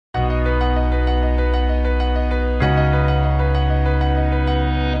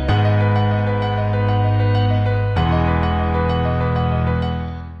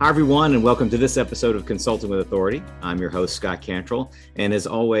everyone, and welcome to this episode of Consulting with Authority. I'm your host, Scott Cantrell, and as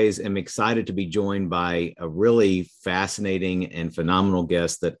always, am excited to be joined by a really fascinating and phenomenal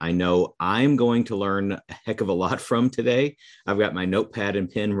guest that I know I'm going to learn a heck of a lot from today. I've got my notepad and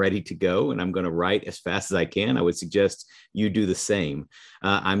pen ready to go, and I'm going to write as fast as I can. I would suggest you do the same.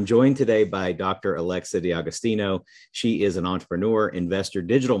 I'm joined today by Dr. Alexa D'Agostino. She is an entrepreneur, investor,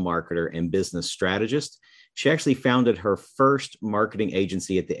 digital marketer, and business strategist. She actually founded her first marketing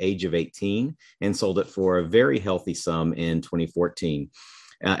agency at the age of 18 and sold it for a very healthy sum in 2014.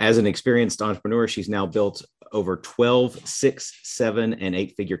 As an experienced entrepreneur, she's now built over 12 six, seven, and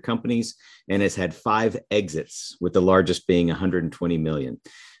eight-figure companies and has had 5 exits, with the largest being 120 million.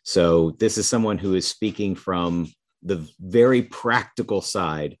 So this is someone who is speaking from the very practical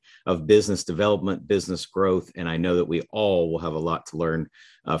side of business development, business growth. And I know that we all will have a lot to learn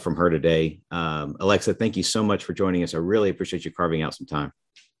from her today. Alexa, thank you so much for joining us. I really appreciate you carving out some time.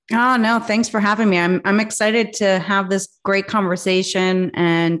 Oh, no, thanks for having me. I'm excited to have this great conversation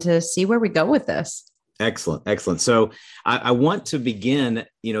and to see where we go with this. Excellent. Excellent. So I want to begin,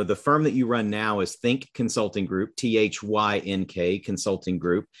 the firm that you run now is Think Consulting Group, THYNK Consulting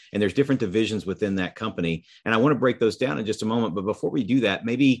Group, and there's different divisions within that company. And I want to break those down in just a moment. But before we do that,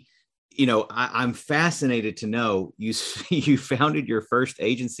 maybe, I'm fascinated to know you founded your first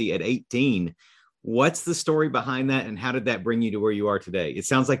agency at 18. What's the story behind that? And how did that bring you to where you are today? It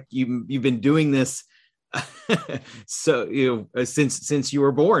sounds like you've been doing this so since you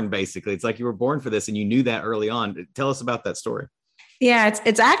were born. Basically, it's like you were born for this and you knew that early on. Tell us about that story. Yeah,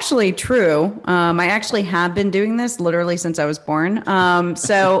 it's actually true. I actually have been doing this literally since I was born.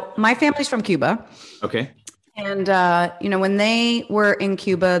 So my family's from Cuba. Okay. And when they were in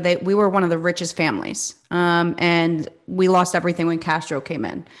Cuba, we were one of the richest families. And we lost everything when Castro came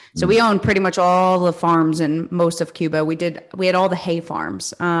in. So we owned pretty much all the farms in most of Cuba. We had all the hay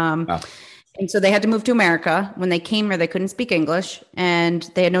farms. Wow. And so they had to move to America. When they came here, they couldn't speak English and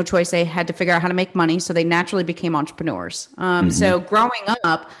they had no choice. They had to figure out how to make money. So they naturally became entrepreneurs. So growing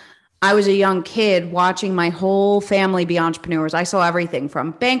up, I was a young kid watching my whole family be entrepreneurs. I saw everything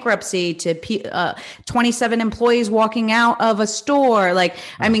from bankruptcy to 27 employees walking out of a store.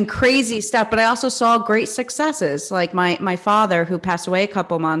 Crazy stuff. But I also saw great successes. Like my father, who passed away a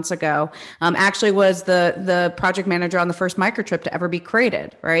couple months ago, actually was the project manager on the first microchip to ever be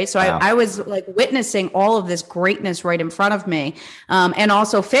created. Right. So wow. I was like witnessing all of this greatness right in front of me, and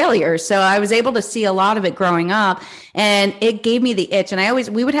also failures. So I was able to see a lot of it growing up, and it gave me the itch. And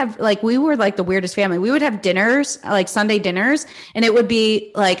we would have we were like the weirdest family. We would have dinners, like Sunday dinners, and it would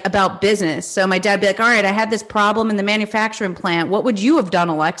be like about business. So my dad would be like, all right, I had this problem in the manufacturing plant. What would you have done,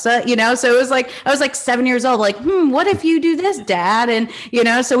 Alexa? So it was like, I was like 7 years old, like, what if you do this, Dad? And,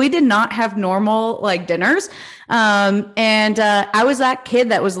 so we did not have normal like dinners. I was that kid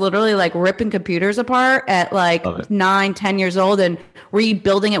that was literally like ripping computers apart at like 9, 10 years old and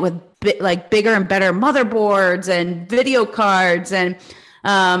rebuilding it with bigger and better motherboards and video cards. And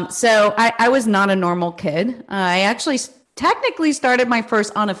so I was not a normal kid. I actually technically started my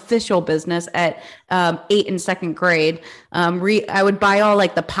first unofficial business at 8 in second grade. I would buy all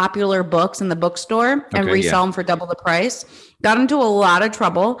like the popular books in the bookstore and resell them for double the price. Got into a lot of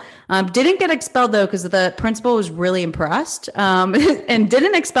trouble. Didn't get expelled though, because the principal was really impressed, and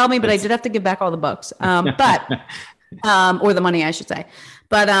didn't expel me, but I did have to give back all the books, or the money, I should say.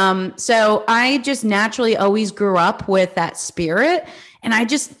 But so I just naturally always grew up with that spirit. And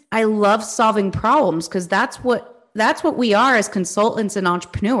I love solving problems, because that's what we are as consultants and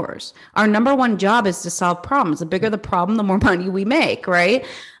entrepreneurs. Our number one job is to solve problems. The bigger the problem, the more money we make, right?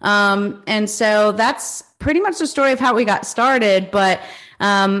 And so that's pretty much the story of how we got started. But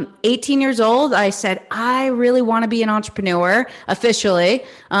 18 years old, I said, I really want to be an entrepreneur officially.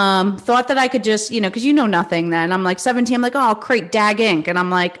 Thought that I could just, because nothing then. I'm like 17, I'm like, oh, I'll create DAG Inc. And I'm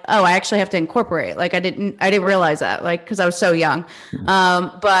like, oh, I actually have to incorporate. Like I didn't realize that, because I was so young.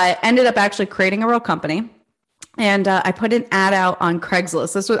 But ended up actually creating a real company. And I put an ad out on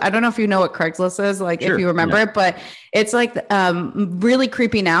Craigslist. I don't know if you know what Craigslist is, like sure, if you remember it, but it's like really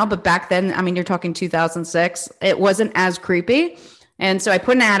creepy now. But back then, you're talking 2006, it wasn't as creepy. And so I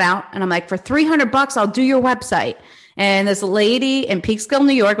put an ad out and I'm like, for $300, I'll do your website. And this lady in Peekskill,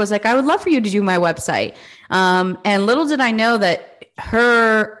 New York was like, I would love for you to do my website. And little did I know that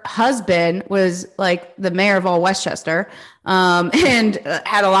her husband was like the mayor of all Westchester, and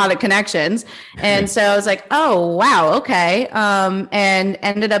had a lot of connections. And so I was like, oh, wow. Okay. And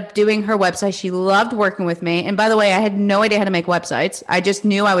ended up doing her website. She loved working with me. And by the way, I had no idea how to make websites. I just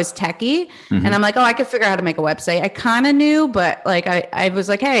knew I was techie, and I'm like, oh, I could figure out how to make a website. I kind of knew, but like, I was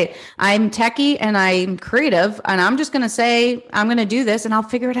like, hey, I'm techie and I'm creative, and I'm just going to say, I'm going to do this and I'll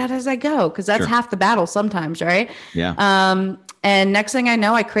figure it out as I go. Cause that's half the battle sometimes. Right. Yeah. And next thing I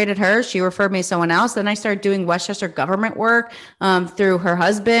know, I created her. She referred me to someone else. Then I started doing Westchester government work through her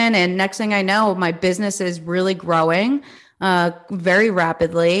husband. And next thing I know, my business is really growing very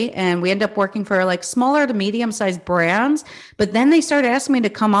rapidly. And we end up working for like smaller to medium sized brands. But then they started asking me to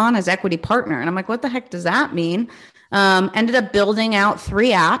come on as equity partner. And I'm like, what the heck does that mean? Ended up building out 3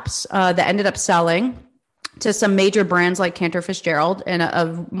 apps that ended up selling to some major brands like Cantor Fitzgerald and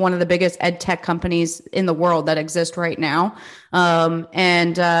of one of the biggest ed tech companies in the world that exist right now. It's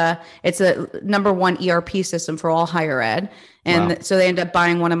a #1 ERP system for all higher ed. And so they ended up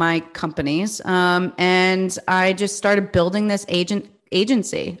buying one of my companies. And I just started building this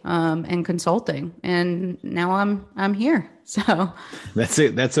agency and consulting. And now I'm here. So that's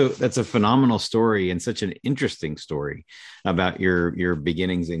it. That's a phenomenal story, and such an interesting story about your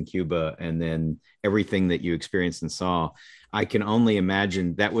beginnings in Cuba and then everything that you experienced and saw. I can only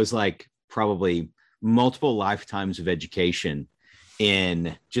imagine that was like probably multiple lifetimes of education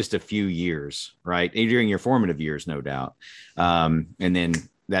in just a few years, right? During your formative years, no doubt. And then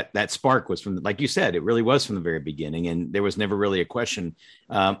that spark was from, like you said, it really was from the very beginning. And there was never really a question.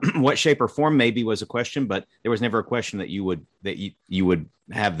 What shape or form maybe was a question, but there was never a question that you would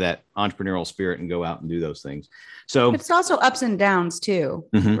have that entrepreneurial spirit and go out and do those things. So it's also ups and downs too,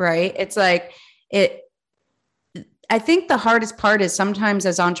 right? It's like I think the hardest part is sometimes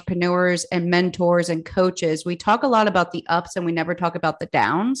as entrepreneurs and mentors and coaches, we talk a lot about the ups and we never talk about the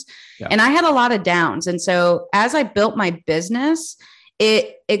downs. Yeah. And I had a lot of downs. And so as I built my business,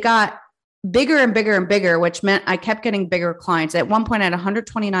 it got bigger and bigger and bigger, which meant I kept getting bigger clients. At one point, I had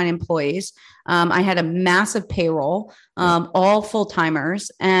 129 employees. I had a massive payroll, all full-timers.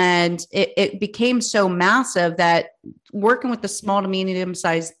 And it became so massive that working with the small to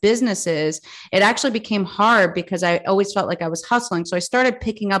medium-sized businesses, it actually became hard because I always felt like I was hustling. So I started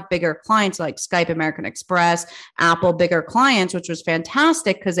picking up bigger clients like Skype, American Express, Apple, bigger clients, which was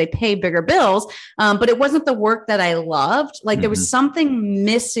fantastic because they pay bigger bills. But it wasn't the work that I loved. Like there was something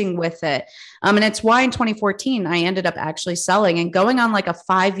missing with it. And it's why in 2014, I ended up actually selling and going on like a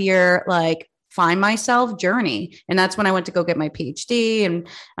 5-year, find myself journey. And that's when I went to go get my PhD, and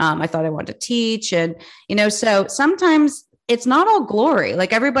I thought I wanted to teach. And, so sometimes it's not all glory.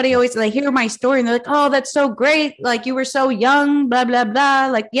 Like everybody always, they hear my story and they're like, oh, that's so great. Like you were so young, blah, blah, blah.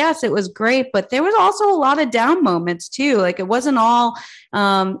 Like, yes, it was great, but there was also a lot of down moments too. Like it wasn't all,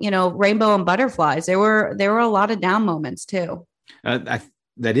 rainbow and butterflies. There were a lot of down moments too.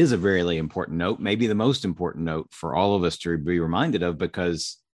 That is a very important note, maybe the most important note for all of us to be reminded of,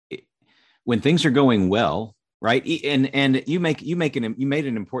 because when things are going well, right? And you made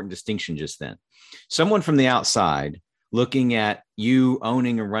an important distinction just then. Someone from the outside looking at you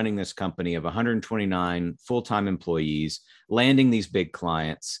owning and running this company of 129 full-time employees, landing these big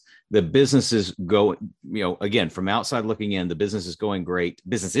clients, the business is going, again, from outside looking in, the business is going great.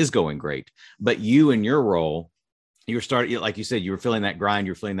 Business is going great, but you in your role, you're starting, like you said, you were feeling that grind,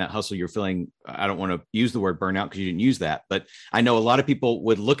 you're feeling that hustle, you're feeling, I don't want to use the word burnout because you didn't use that, but I know a lot of people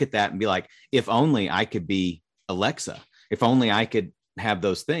would look at that and be like, if only I could be Alexa, if only I could have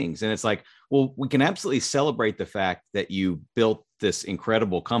those things. And it's like, well, we can absolutely celebrate the fact that you built this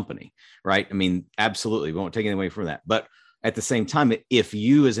incredible company, right? I mean, absolutely. We won't take anything away from that. But at the same time, if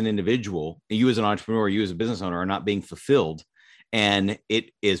you as an individual, you as an entrepreneur, you as a business owner are not being fulfilled and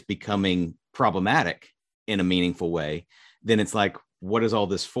it is becoming problematic in a meaningful way, then it's like, what is all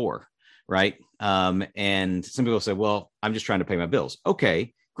this for? Right. And some people say, well, I'm just trying to pay my bills.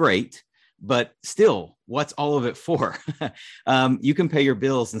 Okay, great. But still, what's all of it for? You can pay your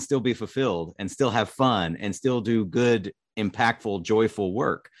bills and still be fulfilled and still have fun and still do good, impactful, joyful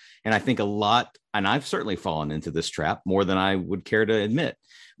work. And I think a lot, and I've certainly fallen into this trap more than I would care to admit,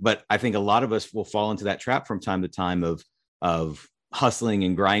 but I think a lot of us will fall into that trap from time to time of hustling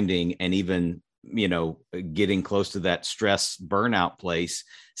and grinding and even getting close to that stress burnout place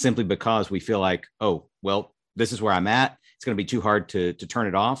simply because we feel like, oh, well, this is where I'm at. It's going to be too hard to turn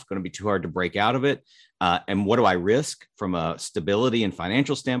it off, going to be too hard to break out of it. And what do I risk from a stability and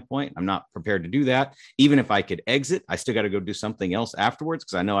financial standpoint? I'm not prepared to do that. Even if I could exit, I still got to go do something else afterwards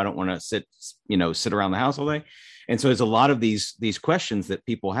because I know I don't want to sit around the house all day. And so there's a lot of these questions that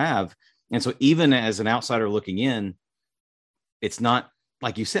people have. And so even as an outsider looking in, it's not,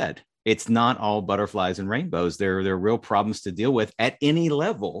 like you said, it's not all butterflies and rainbows. There are real problems to deal with at any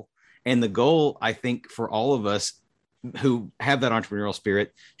level. And the goal, I think, for all of us who have that entrepreneurial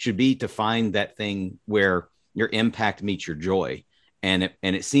spirit should be to find that thing where your impact meets your joy. And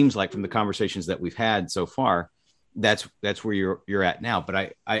it seems like from the conversations that we've had so far, that's where you're at now.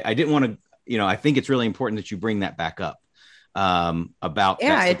 But I didn't want to, I think it's really important that you bring that back up about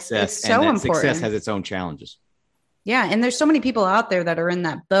that success. It's so important. Success has its own challenges. Yeah. And there's so many people out there that are in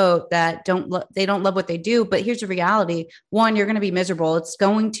that boat that they don't love what they do. But here's the reality. One, you're going to be miserable. It's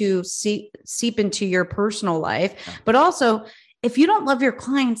going to seep into your personal life, but also if you don't love your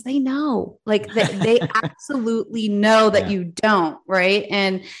clients, they know, like they absolutely know that you don't. Right.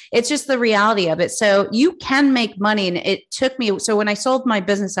 And it's just the reality of it. So you can make money. And it took me, so when I sold my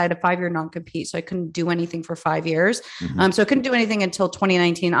business, I had a 5-year non-compete. So I couldn't do anything for 5 years. So I couldn't do anything until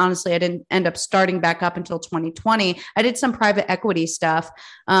 2019. Honestly, I didn't end up starting back up until 2020. I did some private equity stuff.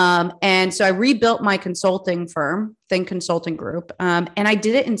 And so I rebuilt my consulting firm, Think Consulting Group. And I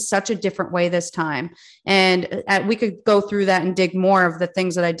did it in such a different way this time. And we could go through that and dig more of the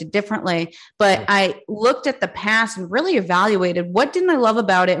things that I did differently. But I looked at the past and really evaluated what didn't I love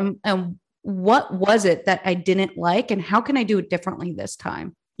about it and what was it that I didn't like and how can I do it differently this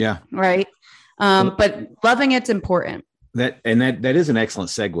time? Yeah. Right. But loving it's important. That is an excellent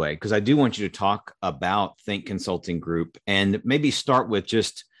segue, because I do want you to talk about Think Consulting Group and maybe start with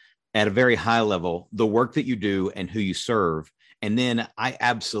just at a very high level, the work that you do and who you serve. And then I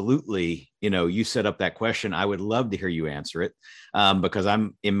absolutely, you set up that question. I would love to hear you answer it because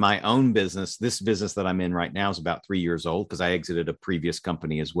I'm in my own business. This business that I'm in right now is about 3 years old because I exited a previous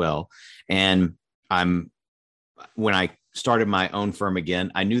company as well. And when I started my own firm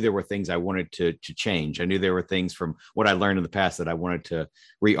again, I knew there were things I wanted to change. I knew there were things from what I learned in the past that I wanted to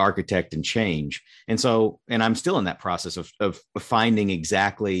re-architect and change. And I'm still in that process of finding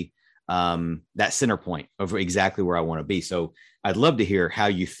exactly that center point of exactly where I want to be. So I'd love to hear how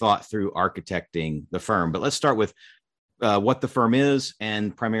you thought through architecting the firm, but let's start with what the firm is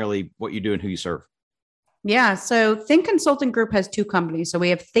and primarily what you do and who you serve. Yeah. So Think Consulting Group has 2 companies. So we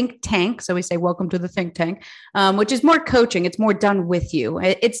have Think Tank. So we say, welcome to the Think Tank, which is more coaching. It's more done with you.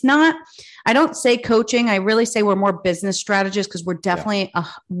 It's not, I don't say coaching. I really say we're more business strategists because we're definitely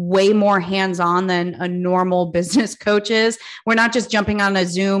way more hands-on than a normal business coach is. We're not just jumping on a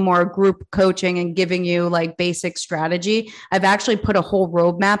Zoom or a group coaching and giving you like basic strategy. I've actually put a whole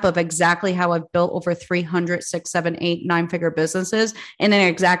roadmap of exactly how I've built over 300, 6, 7, 8, 9-figure businesses in an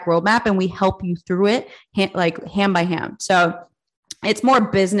exact roadmap. And we help you through it hand by hand. So it's more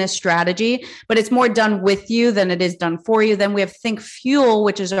business strategy, but it's more done with you than it is done for you. Then we have Think Fuel,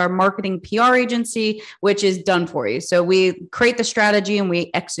 which is our marketing PR agency, which is done for you. So we create the strategy and we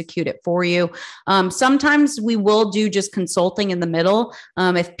execute it for you. Sometimes we will do just consulting in the middle.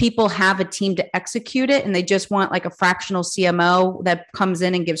 If people have a team to execute it and they just want like a fractional CMO that comes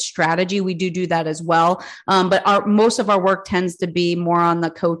in and gives strategy, we do that as well. But most of our work tends to be more on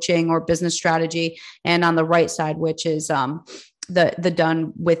the coaching or business strategy and on the right side, which is the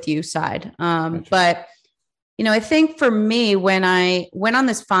done with you side. But, I think for me, when I went on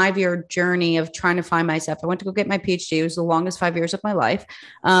this 5-year journey of trying to find myself, I went to go get my PhD. It was the longest 5 years of my life.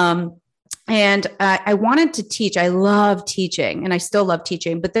 And I wanted to teach. I love teaching and I still love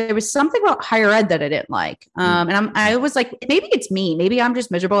teaching, but there was something about higher ed that I didn't like. And I was like, maybe it's me, maybe I'm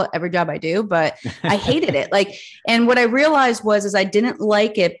just miserable at every job I do, but I hated it. And what I realized is I didn't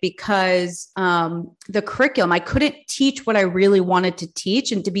like it because the curriculum, I couldn't teach what I really wanted to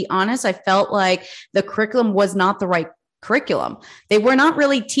teach. And to be honest, I felt like the curriculum was not the right curriculum. They were not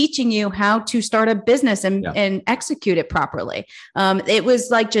really teaching you how to start a business and execute it properly. It was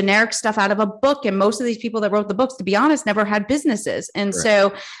like generic stuff out of a book. And most of these people that wrote the books, to be honest, never had businesses. And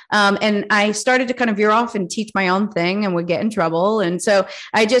so, and I started to kind of veer off and teach my own thing and would get in trouble. And so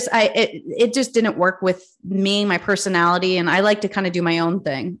it just didn't work with me, my personality. And I like to kind of do my own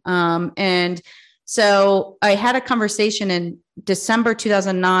thing. And so I had a conversation in December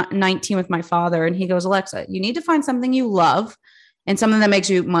 2019 with my father, and he goes, Alexa, you need to find something you love and something that makes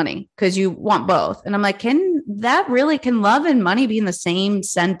you money because you want both. And I'm like, can love and money be in the same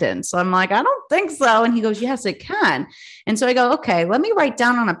sentence? So I'm like, I don't think so. And he goes, yes, it can. And so I go, okay, let me write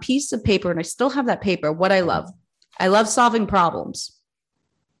down on a piece of paper. And I still have that paper, what I love. I love solving problems.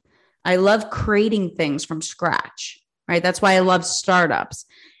 I love creating things from scratch, right? That's why I love startups.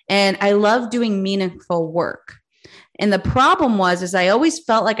 And I love doing meaningful work. And the problem is I always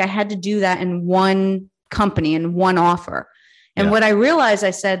felt like I had to do that in one company and one offer. And what I realized,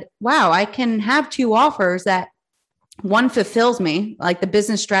 I said, wow, I can have 2 offers that one fulfills me, like the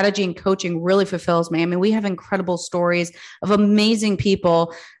business strategy and coaching really fulfills me. I mean, we have incredible stories of amazing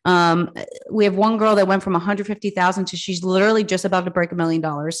people. We have one girl that went from 150,000 to she's literally just about to break $1 million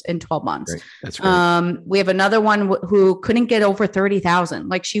in 12 months. Great. That's great. We have another one who couldn't get over 30,000.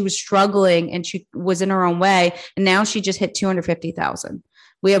 Like she was struggling and she was in her own way. And now she just hit 250,000.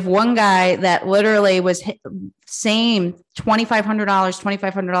 We have one guy that literally was same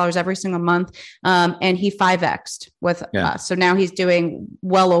 $2,500 every single month. And he 5X'd with us. So now he's doing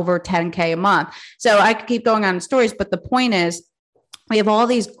well over 10K a month. So I could keep going on in stories, but the point is we have all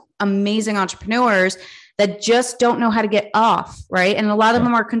these amazing entrepreneurs that just don't know how to get off, right? And a lot of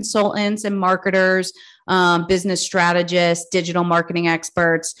them are consultants and marketers, business strategists, digital marketing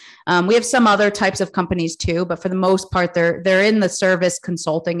experts. We have some other types of companies too, but for the most part, they're in the service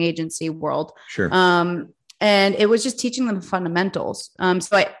consulting agency world. Sure. And it was just teaching them the fundamentals.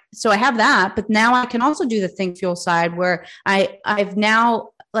 So I have that, but now I can also do the Think Fuel side where I've now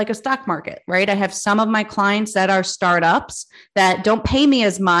like a stock market, right? I have some of my clients that are startups that don't pay me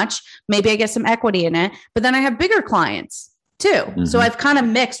as much. Maybe I get some equity in it, but then I have bigger clients too. Mm-hmm. So I've kind of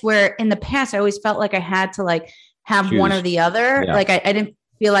mixed where in the past, I always felt like I had to like have one or the other. Yeah. Like I didn't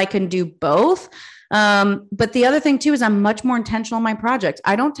feel I can do both. But the other thing too, is I'm much more intentional in my projects.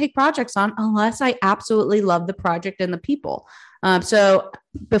 I don't take projects on unless I absolutely love the project and the people. So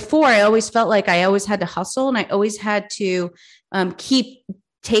before I always felt like I always had to hustle and I always had to keep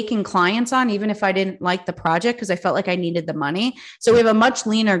taking clients on, even if I didn't like the project, because I felt like I needed the money. So we have a much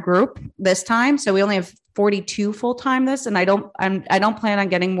leaner group this time. So we only have 42 full-time and I don't plan on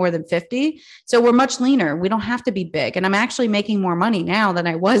getting more than 50. So we're much leaner. We don't have to be big. And I'm actually making more money now than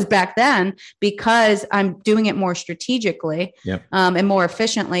I was back then because I'm doing it more strategically and more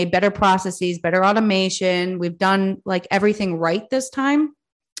efficiently, better processes, better automation. We've done like everything right this time.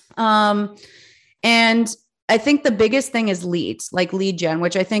 And I think the biggest thing is leads, like lead gen,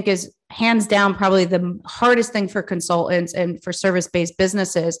 which I think is hands down probably the hardest thing for consultants and for service-based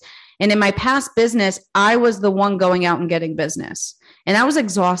businesses. And in my past business, I was the one going out and getting business. And that was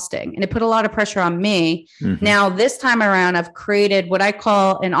exhausting. And it put a lot of pressure on me. Mm-hmm. Now, this time around, I've created what I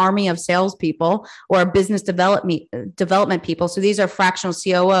call an army of salespeople or business development people. So these are fractional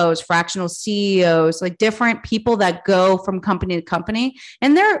COOs, fractional CEOs, like different people that go from company to company.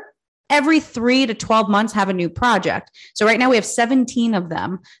 And they're every 3 to 12 months have a new project. So right now we have 17 of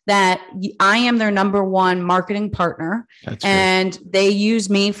them that I am their number one marketing partner. That's and great. They use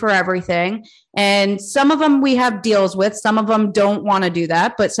me for everything. And some of them we have deals with, some of them don't want to do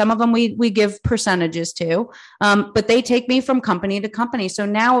that, but some of them we give percentages to, but they take me from company to company. So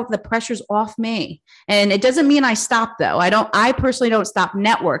now the pressure's off me, and it doesn't mean I stop though. I personally don't stop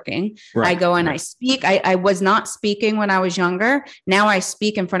networking. Right. I go and I speak. I was not speaking when I was younger. Now I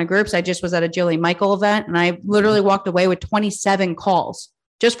speak in front of groups. I just was at a Jillian Michael event and I literally walked away with 27 calls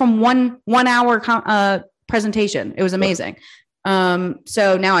just from one hour presentation. It was amazing.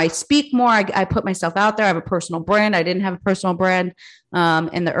 So now I speak more. I put myself out there. I have a personal brand. I didn't have a personal brand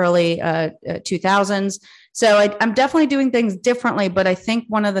in the early 2000s. So I'm definitely doing things differently. But I think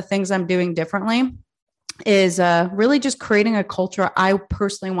one of the things I'm doing differently is really just creating a culture I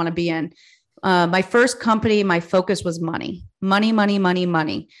personally want to be in. My first company, my focus was money.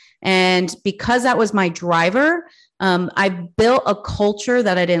 And because that was my driver, I built a culture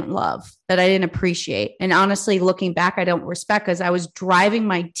that I didn't love, that I didn't appreciate. And honestly, looking back, I don't respect because I was driving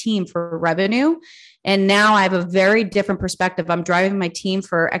my team for revenue. And now I have a very different perspective. I'm driving my team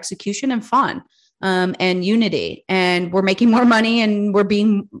for execution and fun and unity. And we're making more money and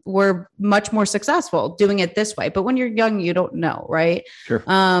we're much more successful doing it this way. But when you're young, you don't know, right? Sure.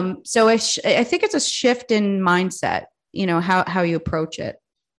 So I think it's a shift in mindset, how you approach it.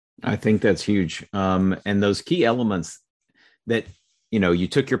 I think that's huge. And those key elements that, you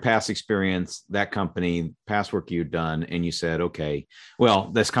took your past experience, that company, past work you'd done, and you said, okay,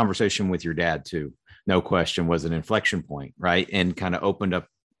 well, this conversation with your dad too, no question, was an inflection point, right? And kind of opened up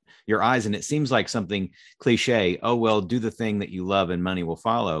your eyes. And it seems like something cliche. Oh, well, do the thing that you love and money will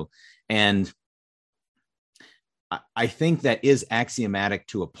follow. And I think that is axiomatic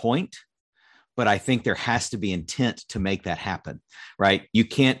to a point. But I think there has to be intent to make that happen, right? You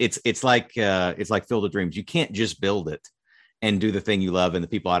can't. It's like Field of Dreams. You can't just build it and do the thing you love, and the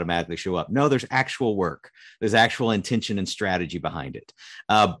people automatically show up. No, there's actual work. There's actual intention and strategy behind it.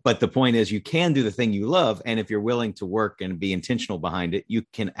 But the point is, you can do the thing you love, and if you're willing to work and be intentional behind it, you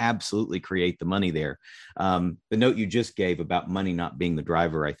can absolutely create the money there. The note you just gave about money not being the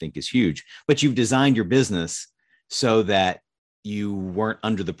driver, I think, is huge. But you've designed your business so that you weren't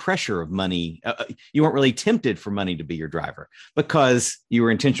under the pressure of money. You weren't really tempted for money to be your driver because you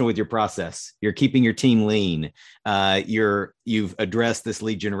were intentional with your process. You're keeping your team lean. You've addressed this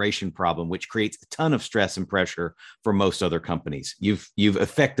lead generation problem, which creates a ton of stress and pressure for most other companies. You've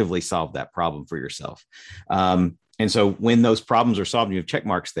effectively solved that problem for yourself. And so when those problems are solved and you have check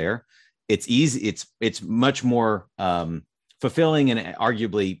marks there, it's easy. It's much more fulfilling and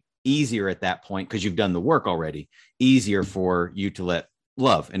arguably easier at that point because you've done the work already. Easier for you to let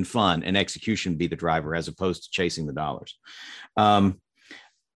love and fun and execution be the driver as opposed to chasing the dollars.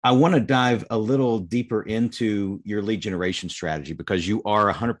 I want to dive a little deeper into your lead generation strategy because you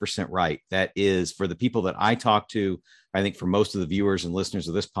are 100% right. That is, for the people that I talk to, I think for most of the viewers and listeners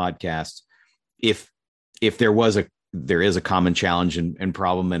of this podcast, if there is a common challenge and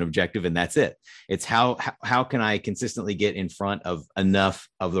problem and objective, and that's it. It's how can I consistently get in front of enough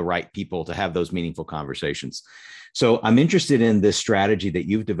of the right people to have those meaningful conversations? So I'm interested in this strategy that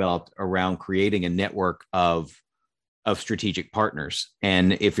you've developed around creating a network of strategic partners.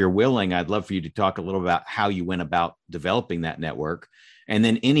 And if you're willing, I'd love for you to talk a little about how you went about developing that network, and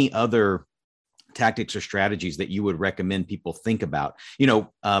then any other tactics or strategies that you would recommend people think about.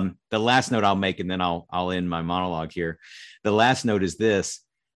 The last note I'll make, and then I'll end my monologue here. The last note is this.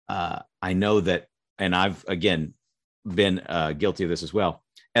 I know that, and I've, again, been guilty of this as well.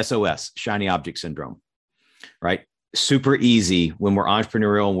 SOS, shiny object syndrome, right? Super easy when we're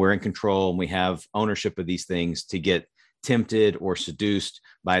entrepreneurial and we're in control and we have ownership of these things to get tempted or seduced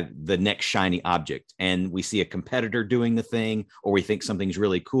by the next shiny object. And we see a competitor doing the thing, or we think something's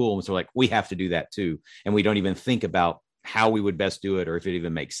really cool. And so like, we have to do that too. And we don't even think about how we would best do it or if it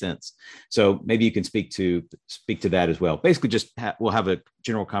even makes sense. So maybe you can speak to that as well. Basically, just we'll have a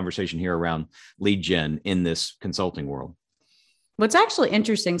general conversation here around lead gen in this consulting world. What's actually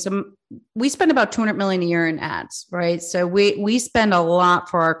interesting, so we spend about $200 million a year in ads, right? So we spend a lot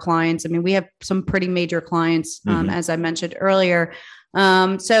for our clients. I mean, we have some pretty major clients, as I mentioned earlier.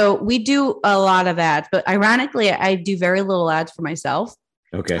 So we do a lot of ads, but ironically, I do very little ads for myself.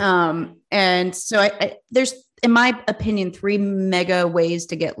 Okay. And so there's, in my opinion, 3 mega ways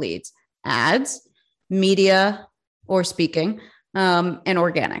to get leads: ads, media or speaking, and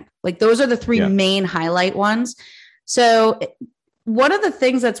organic. Like those are the 3 main highlight ones. So one of the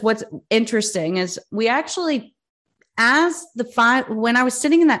things what's interesting is we actually, when I was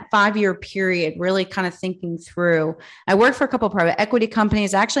sitting in that 5-year period, really kind of thinking through, I worked for a couple of private equity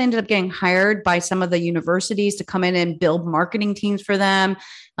companies. I actually ended up getting hired by some of the universities to come in and build marketing teams for them.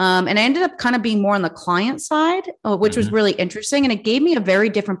 And I ended up kind of being more on the client side, which was really interesting. And it gave me a very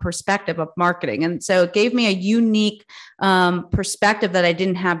different perspective of marketing. And so it gave me a unique perspective that I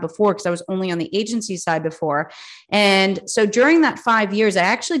didn't have before because I was only on the agency side before. And so during that 5 years, I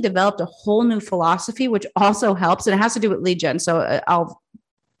actually developed a whole new philosophy, which also helps. And it has to do with lead gen. So I'll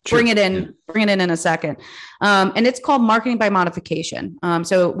bring it in a second. And it's called marketing by modification.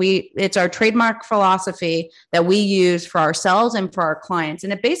 So it's our trademark philosophy that we use for ourselves and for our clients.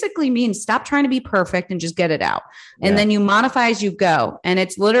 And it basically means stop trying to be perfect and just get it out. And then you modify as you go. And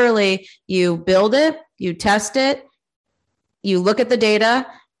it's literally, you build it, you test it, you look at the data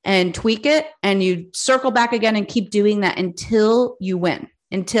and tweak it, and you circle back again and keep doing that until you win.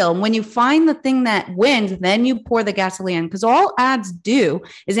 Until when you find the thing that wins, then you pour the gasoline, because all ads do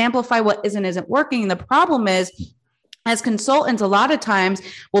is amplify what isn't working. The problem is, as consultants, a lot of times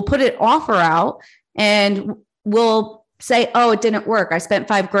we'll put an offer out and we'll say, oh, it didn't work. I spent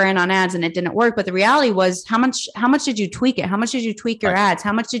 $5,000 on ads and it didn't work. But the reality was, how much did you tweak it? How much did you tweak your ads?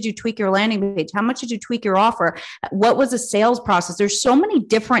 How much did you tweak your landing page? How much did you tweak your offer? What was the sales process? There's so many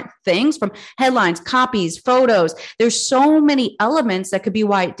different things, from headlines, copies, photos. There's so many elements that could be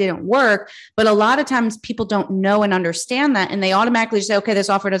why it didn't work. But a lot of times people don't know and understand that. And they automatically say, okay, this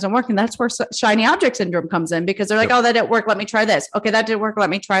offer doesn't work. And that's where shiny object syndrome comes in, because they're like, oh, that didn't work. Let me try this. Okay, that didn't work. Let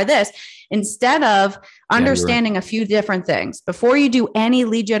me try this. Instead of understanding a few different things. Before you do any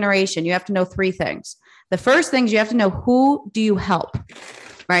lead generation, you have to know 3 things. The first thing is you have to know, who do you help,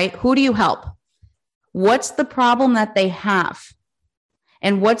 right? Who do you help? What's the problem that they have?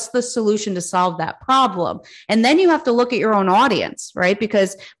 And what's the solution to solve that problem? And then you have to look at your own audience, right?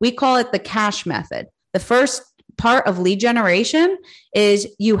 Because we call it the cash method. The first part of lead generation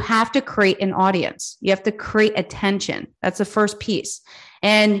is you have to create an audience. You have to create attention. That's the first piece.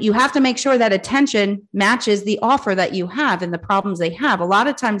 And you have to make sure that attention matches the offer that you have and the problems they have. A lot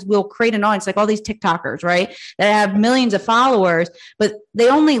of times we'll create an audience, like all these TikTokers, right, that have millions of followers, but they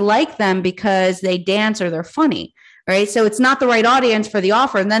only like them because they dance or they're funny, right? So it's not the right audience for the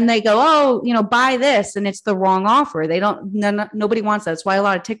offer. And then they go, oh, buy this. And it's the wrong offer. Nobody wants that. That's why a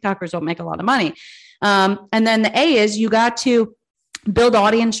lot of TikTokers don't make a lot of money. And then the A is you got to build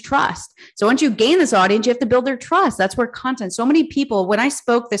audience trust. So once you gain this audience, you have to build their trust. That's where content. So many people, when I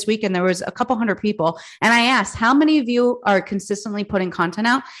spoke this weekend, there was a couple hundred people, and I asked, how many of you are consistently putting content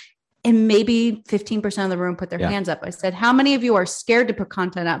out? And maybe 15% of the room put their hands up. I said, how many of you are scared to put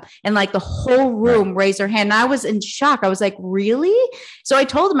content up? And like the whole room raised their hand. And I was in shock. I was like, really? So I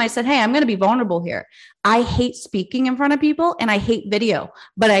told them, I said, hey, I'm going to be vulnerable here. I hate speaking in front of people and I hate video,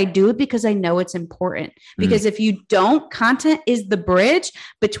 but I do it because I know it's important. Because if you don't, content is the bridge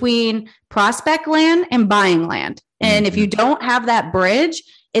between prospect land and buying land. And if you don't have that bridge,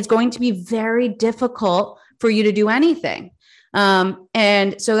 it's going to be very difficult for you to do anything.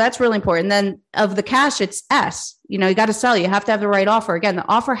 And so that's really important. Then of the cash, it's S, you got to sell, you have to have the right offer. Again, the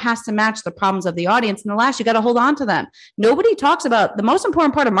offer has to match the problems of the audience. And the last, you got to hold on to them. Nobody talks about the most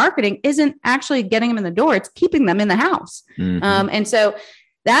important part of marketing isn't actually getting them in the door. It's keeping them in the house. And so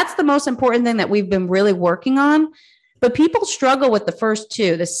that's the most important thing that we've been really working on. But people struggle with the first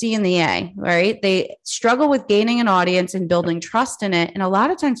two, the C and the A, right? They struggle with gaining an audience and building trust in it. And a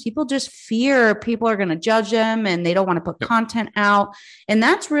lot of times people just fear people are going to judge them and they don't want to put content out. And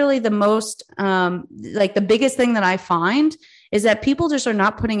that's really the most, like the biggest thing that I find is that people just are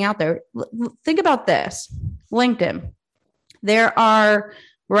not putting out there. Think about this, LinkedIn. There are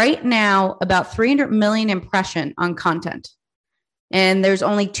right now about 300 million impressions on content. And there's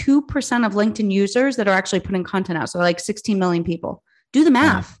only 2% of LinkedIn users that are actually putting content out. So like 16 million people. Do the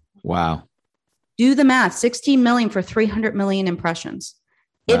math. Wow. Do the math. 16 million for 300 million impressions.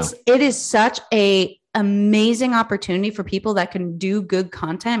 Wow. It is such a amazing opportunity for people that can do good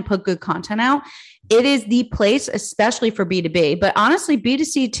content, put good content out. It is the place, especially for B2B, but honestly,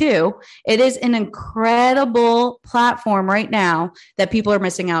 B2C too. It is an incredible platform right now that people are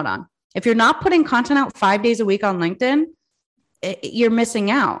missing out on. If you're not putting content out 5 days a week on LinkedIn, you're missing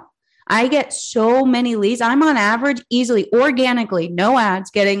out. I get so many leads. I'm on average easily, organically, no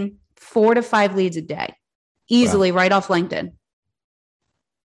ads, getting 4 to 5 leads a day, easily right off LinkedIn.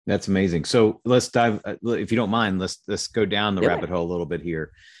 That's amazing. So let's dive, if you don't mind, let's go down the rabbit hole a little bit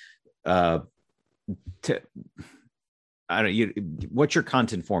here. What's your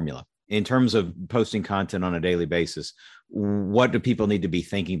content formula in terms of posting content on a daily basis? What do people need to be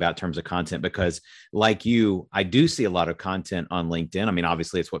thinking about in terms of content? Because like you, I do see a lot of content on LinkedIn. I mean,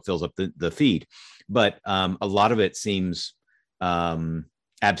 obviously it's what fills up the feed, but a lot of it seems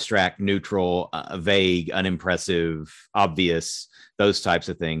abstract, neutral, vague, unimpressive, obvious, those types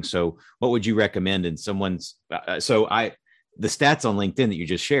of things. So what would you recommend in someone's, the stats on LinkedIn that you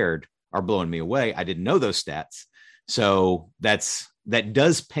just shared are blowing me away. I didn't know those stats. So that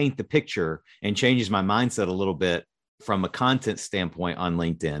does paint the picture and changes my mindset a little bit from a content standpoint on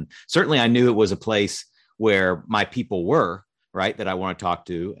LinkedIn. Certainly I knew it was a place where my people were, right, that I want to talk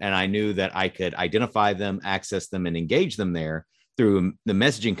to. And I knew that I could identify them, access them, and engage them there through the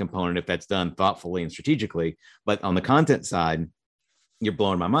messaging component, if that's done thoughtfully and strategically. But on the content side, you're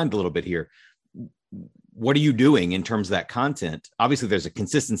blowing my mind a little bit here. What are you doing in terms of that content? Obviously there's a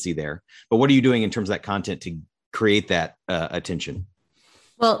consistency there, but what are you doing in terms of that content to create that attention?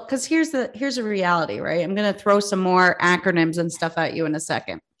 Well, because here's a reality, right? I'm going to throw some more acronyms and stuff at you in a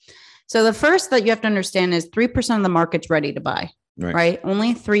second. So the first that you have to understand is 3% of the market's ready to buy, right?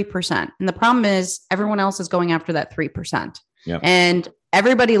 Only 3%. And the problem is everyone else is going after that 3%. Yep. And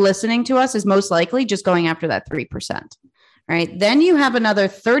everybody listening to us is most likely just going after that 3%, right? Then you have another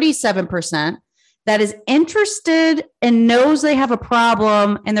 37% that is interested and knows they have a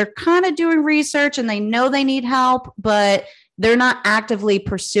problem and they're kind of doing research and they know they need help, but they're not actively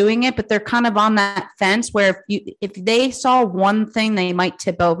pursuing it, but they're kind of on that fence where if they saw one thing, they might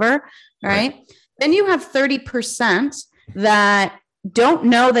tip over, right? Then you have 30% that don't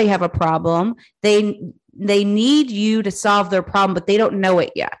know they have a problem. They need you to solve their problem, but they don't know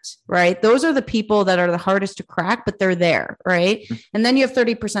it yet, right? Those are the people that are the hardest to crack, but they're there, right? And then you have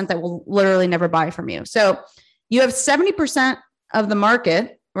 30% that will literally never buy from you. So you have 70% of the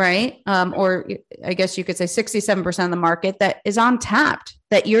market, right? Or I guess you could say 67% of the market that is untapped,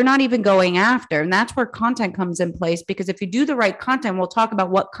 that you're not even going after. And that's where content comes in place, because if you do the right content, we'll talk about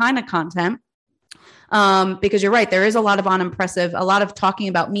what kind of content, because you're right, there is a lot of unimpressive, a lot of talking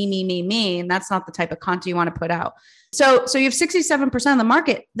about me, and that's not the type of content you want to put out. So you have 67% of the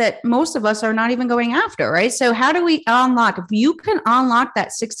market that most of us are not even going after, right? So how do we unlock? If you can unlock that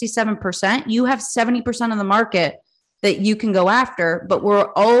 67%, you have 70% of the market that you can go after, but we're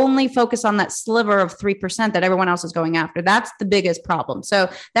only focused on that sliver of 3% that everyone else is going after. That's the biggest problem.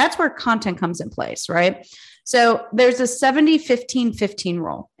 So that's where content comes in place, right? So there's a 70-15-15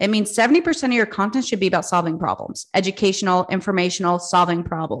 rule. It means 70% of your content should be about solving problems, educational, informational, solving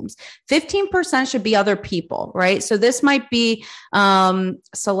problems. 15% should be other people, right? So this might be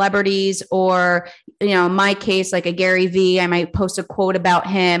celebrities, or, in my case, like a Gary Vee, I might post a quote about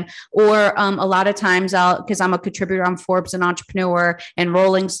him, or a lot of times because I'm a contributor on Forbes and Entrepreneur and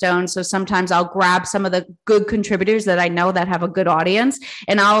Rolling Stone. So sometimes I'll grab some of the good contributors that I know that have a good audience,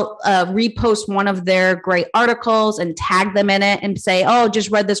 and I'll repost one of their great articles and tag them in it and say, oh, just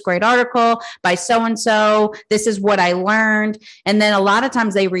read this great article by so-and-so. This is what I learned. And then a lot of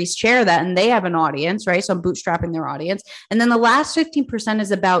times they reshare that and they have an audience, right? So I'm bootstrapping their audience. And then the last 15%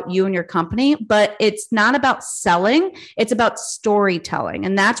 is about you and your company, but it's not about selling. It's about storytelling.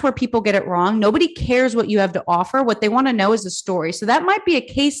 And that's where people get it wrong. Nobody cares what you have to offer. What they want to know is the story. So that might be a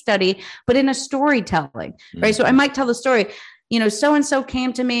case study, but in a storytelling, right? So I might tell the story. So-and-so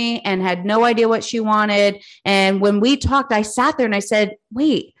came to me and had no idea what she wanted. And when we talked, I sat there and I said,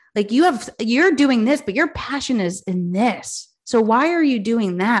 wait, like you're doing this, but your passion is in this. So why are you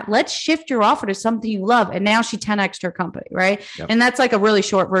doing that? Let's shift your offer to something you love. And now she 10x'd her company, right? Yep. And that's like a really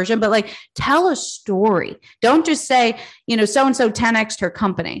short version, but like tell a story. Don't just say, so-and-so 10x'd her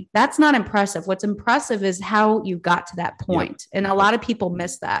company. That's not impressive. What's impressive is how you got to that point. Yep. And a lot of people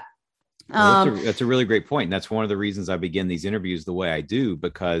miss that. That's a really great point. And that's one of the reasons I begin these interviews the way I do,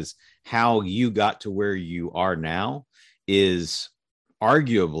 because how you got to where you are now is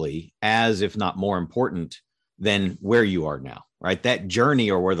arguably as, if not more important than where you are now, right? That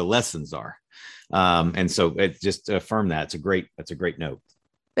journey, or where the lessons are. And so it just affirm that. That's a great note.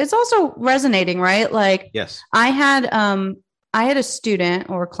 It's also resonating, right? Like, yes, I had a student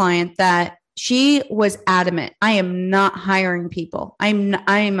or client that she was adamant. I am not hiring people. I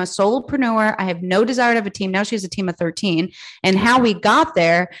am a solopreneur. I have no desire to have a team. Now she has a team of 13. And how we got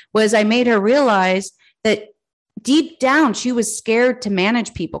there was I made her realize that deep down, she was scared to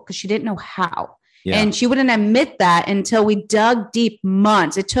manage people because she didn't know how. Yeah. And she wouldn't admit that until we dug deep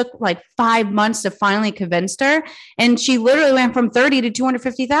months. It took like 5 months to finally convince her. And she literally went from 30 to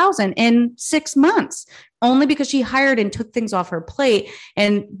 250,000 in 6 months, only because she hired and took things off her plate.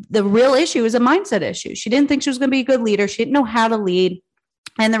 And the real issue is a mindset issue. She didn't think she was going to be a good leader. She didn't know how to lead.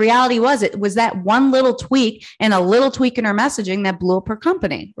 And the reality was, it was that one little tweak and a little tweak in her messaging that blew up her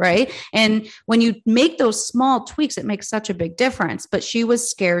company, right? And when you make those small tweaks, it makes such a big difference. But she was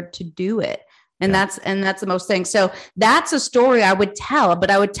scared to do it. And that's the most thing. So that's a story I would tell,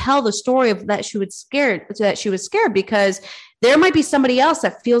 but I would tell the story of that she was scared because there might be somebody else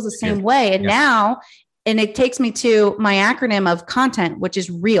that feels the same way. And now, and it takes me to my acronym of content, which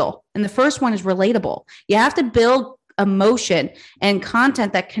is real. And the first one is relatable. You have to build emotion and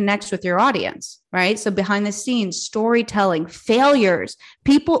content that connects with your audience, right? So behind the scenes, storytelling, failures,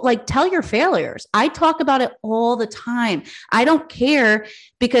 people like tell your failures. I talk about it all the time. I don't care,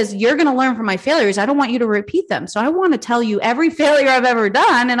 because you're going to learn from my failures. I don't want you to repeat them. So I want to tell you every failure I've ever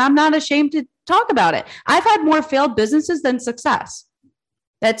done, and I'm not ashamed to talk about it. I've had more failed businesses than success.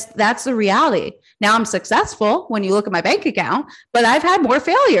 That's the reality. Now I'm successful when you look at my bank account, but I've had more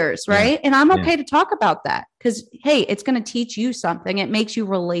failures, right? And I'm okay to talk about that because, hey, it's going to teach you something. It makes you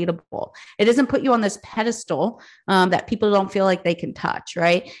relatable. It doesn't put you on this pedestal that people don't feel like they can touch,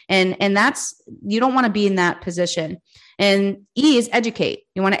 right? And that's, you don't want to be in that position. And E is educate.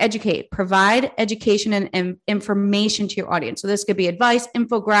 You want to educate, provide education and information to your audience. So this could be advice,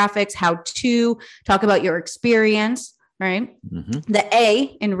 infographics, how to talk about your experience. Right. Mm-hmm. The A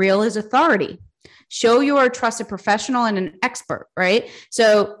in real is authority. Show you're a trusted professional and an expert, right?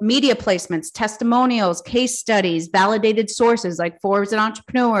 So media placements, testimonials, case studies, validated sources like Forbes and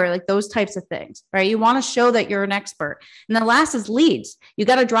Entrepreneur, like those types of things, right? You want to show that you're an expert. And the last is leads. You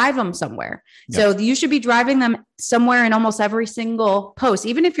got to drive them somewhere. Yep. So you should be driving them somewhere in almost every single post,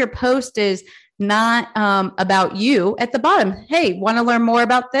 even if your post is not about you. At the bottom, hey, want to learn more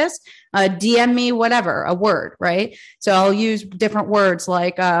about this? DM me whatever, a word, right? So I'll use different words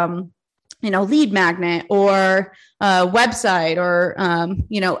like, lead magnet or website or,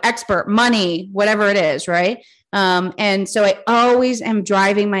 expert, money, whatever it is, right? And so I always am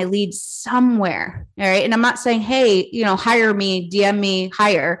driving my leads somewhere. All right. And I'm not saying, hey, hire me, DM me,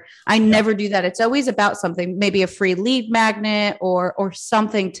 hire. I never do that. It's always about something, maybe a free lead magnet or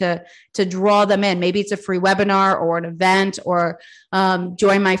something to draw them in. Maybe it's a free webinar or an event or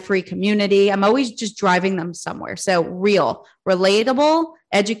join my free community. I'm always just driving them somewhere. So real, relatable,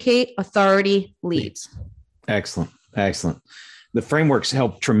 educate, authority, leads. Excellent. The frameworks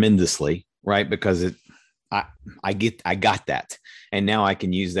help tremendously, right? Because I got that. And now I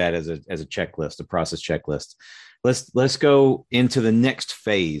can use that as a checklist, a process checklist. Let's go into the next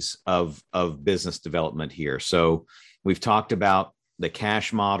phase of business development here. So we've talked about the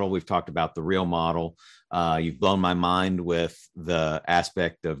cash model. We've talked about the real model. You've blown my mind with the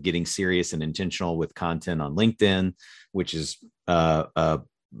aspect of getting serious and intentional with content on LinkedIn, which is,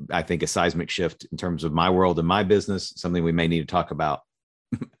 I think, a seismic shift in terms of my world and my business, something we may need to talk about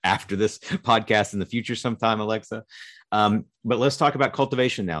after this podcast in the future sometime, Alexa. But let's talk about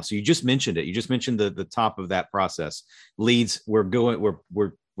cultivation now. So you just mentioned it. You just mentioned the top of that process. Leads, we're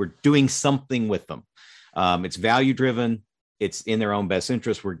doing something with them. It's value driven. It's in their own best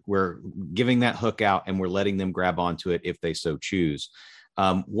interest. We're giving that hook out and we're letting them grab onto it if they so choose.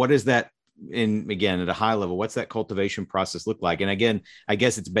 What is that? Again, at a high level, what's that cultivation process look like? And again, I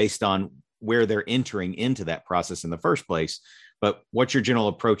guess it's based on where they're entering into that process in the first place. But what's your general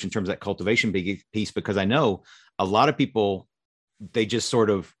approach in terms of that cultivation piece? Because I know a lot of people, they just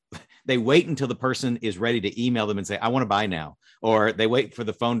they wait until the person is ready to email them and say, I want to buy now. Or they wait for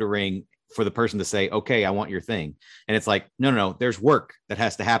the phone to ring for the person to say, okay, I want your thing. And it's like, no, there's work that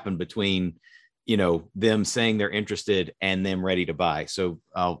has to happen between, them saying they're interested and them ready to buy. So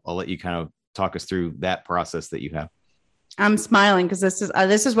I'll let you kind of talk us through that process that you have. I'm smiling because this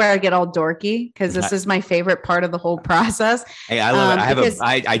is where I get all dorky, because this is my favorite part of the whole process. Hey, I love it.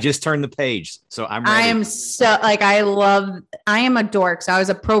 I just turned the page, so I'm ready. I am a dork. So I was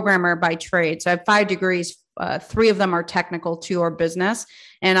a programmer by trade. So I have 5 degrees. 3 of them are technical, 2 are business.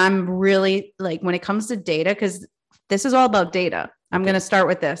 And I'm really when it comes to data, because this is all about data. I'm going to start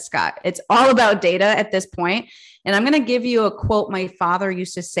with this, Scott. It's all about data at this point. And I'm going to give you a quote my father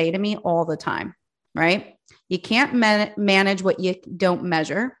used to say to me all the time, right? You can't manage what you don't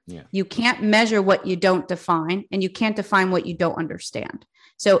measure. Yeah. You can't measure what you don't define, and you can't define what you don't understand.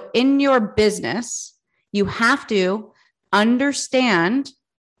 So in your business, you have to understand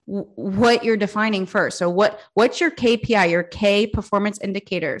what you're defining first. So what's your KPI, your K performance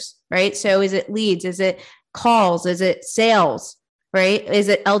indicators, right? So is it leads? Is it calls? Is it sales? Right? Is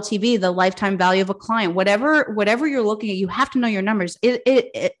it LTV, the lifetime value of a client? Whatever you're looking at, you have to know your numbers.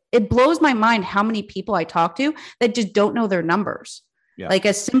 It blows my mind how many people I talk to that just don't know their numbers. Yeah. Like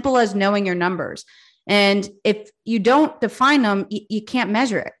as simple as knowing your numbers. And if you don't define them, you can't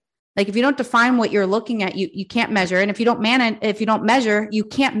measure it. Like if you don't define what you're looking at, you can't measure. And if you don't measure, you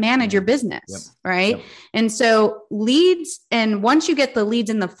can't manage your business. Yep. Right. Yep. And so leads, and once you get the leads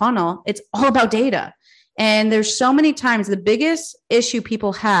in the funnel, it's all about data. And there's so many times the biggest issue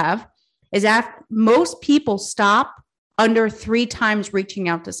people have is that most people stop under 3 times reaching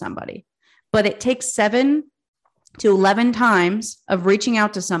out to somebody, but it takes 7 to 11 times of reaching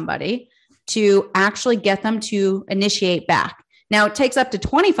out to somebody to actually get them to initiate back. Now it takes up to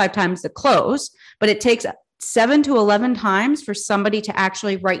 25 times to close, but it takes 7 to 11 times for somebody to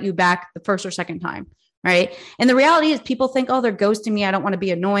actually write you back the first or second time. Right. And the reality is people think, oh, they're ghosting me. I don't want to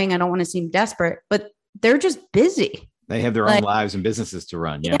be annoying. I don't want to seem desperate, but they're just busy. They have their own lives and businesses to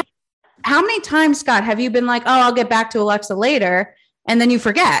run. Yeah. How many times, Scott, have you been like, oh, I'll get back to Alexa later, and then you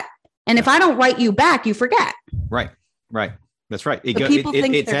forget? And if I don't write you back, you forget. Right. That's right. It's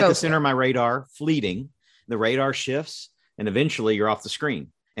at the center of my radar, fleeting. The radar shifts, and eventually you're off the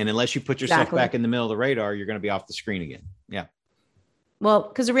screen. And unless you put yourself back in the middle of the radar, you're going to be off the screen again. Yeah. Well,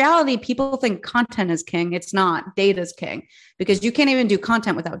 because the reality, people think content is king. It's not. Data is king, because you can't even do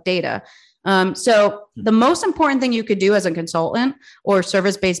content without data. So the most important thing you could do as a consultant or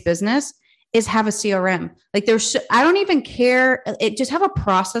service-based business is have a CRM. Like I don't even care. Just have a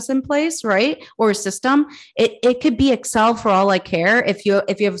process in place, right? Or a system. It could be Excel for all I care. If you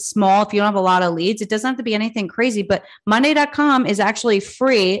don't have a lot of leads, it doesn't have to be anything crazy, but Monday.com is actually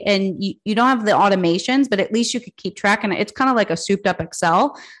free, and you don't have the automations, but at least you could keep track. And it's kind of like a souped up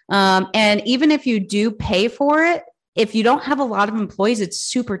Excel. And even if you do pay for it, if you don't have a lot of employees, it's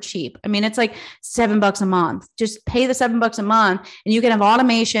super cheap. I mean, it's like $7 a month. Just pay the $7 a month and you can have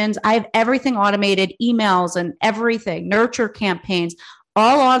automations. I have everything automated, emails and everything, nurture campaigns,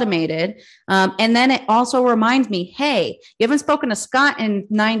 all automated. And then it also reminds me, hey, you haven't spoken to Scott in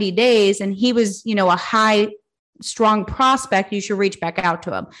 90 days and he was, a high, strong prospect. You should reach back out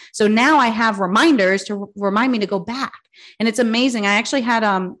to him. So now I have reminders to remind me to go back. And it's amazing. I actually had,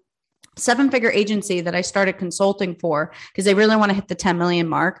 7-figure agency that I started consulting for because they really want to hit the 10 million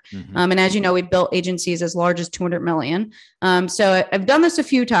mark. Mm-hmm. And as you know, we built agencies as large as 200 million. So I've done this a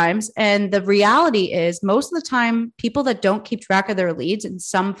few times. And the reality is most of the time, people that don't keep track of their leads in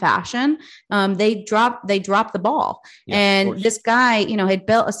some fashion, they drop the ball. Yeah, and this guy, had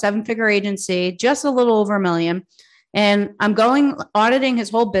built a 7-figure agency, just a little over $1 million. And I'm going auditing his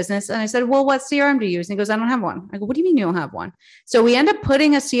whole business. And I said, well, what CRM do you use? And he goes, I don't have one. I go, what do you mean you don't have one? So we end up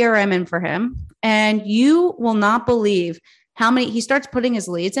putting a CRM in for him. And you will not believe how many, he starts putting his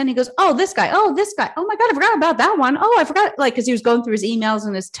leads in. He goes, oh, this guy. Oh, this guy. Oh my God, I forgot about that one. Oh, I forgot. Like, cause he was going through his emails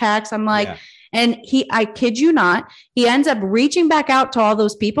and his texts. I'm like, and I kid you not, he ends up reaching back out to all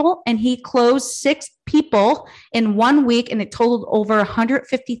those people and he closed 6 people in 1 week. And it totaled over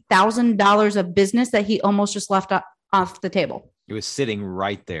 $150,000 of business that he almost just left off the table. It was sitting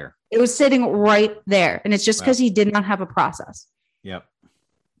right there. It was sitting right there. And it's just because he did not have a process. Yep.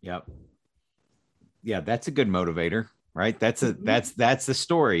 Yeah. That's a good motivator, right? That's the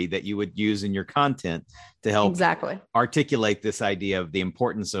story that you would use in your content to help articulate this idea of the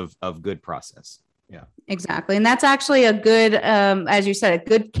importance of good process. Yeah, exactly. And that's actually a good, as you said, a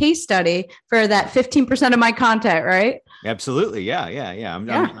good case study for that 15% of my content, right? Absolutely. Yeah.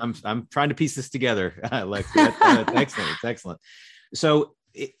 I'm trying to piece this together. That's excellent. It's excellent. So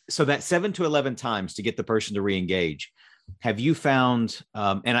that 7 to 11 times to get the person to re-engage, have you found,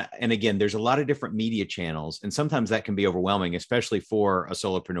 and again, there's a lot of different media channels, and sometimes that can be overwhelming, especially for a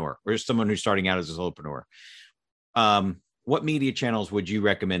solopreneur or someone who's starting out as a solopreneur. What media channels would you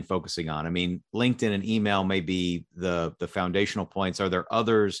recommend focusing on? I mean, LinkedIn and email may be the foundational points. Are there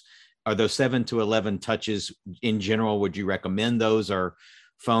others? Are those 7 to 11 touches in general? Would you recommend those, or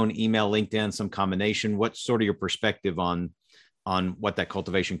phone, email, LinkedIn, some combination? What's sort of your perspective on what that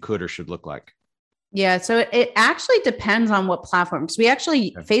cultivation could or should look like? Yeah. So it actually depends on what platform. Because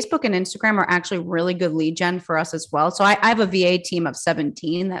Facebook and Instagram are actually really good lead gen for us as well. So I have a VA team of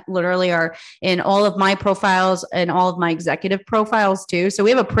 17 that literally are in all of my profiles and all of my executive profiles too. So we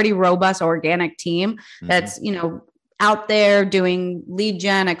have a pretty robust organic team that's, out there doing lead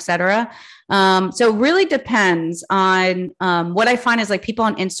gen, et cetera. So it really depends on what I find is like people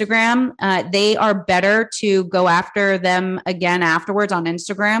on Instagram, they are better to go after them again afterwards on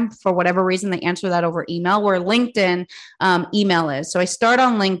Instagram. For whatever reason, they answer that over email, where LinkedIn email is. So I start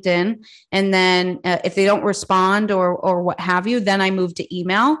on LinkedIn, and then if they don't respond or what have you, then I move to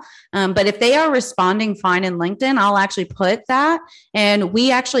email. But if they are responding fine in LinkedIn, I'll actually put that. And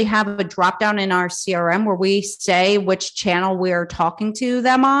we actually have a drop down in our CRM where we say which channel we're talking to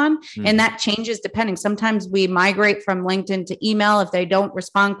them on. And that changes depending. Sometimes we migrate from LinkedIn to email if they don't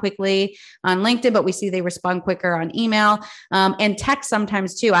respond quickly on LinkedIn, but we see they respond quicker on email, and text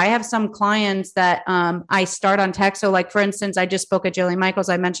sometimes too. I have some clients that I start on text. So like, for instance, I just spoke at Jillian Michaels.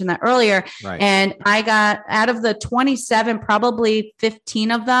 I mentioned that earlier. Right. And I got, out of the 27, probably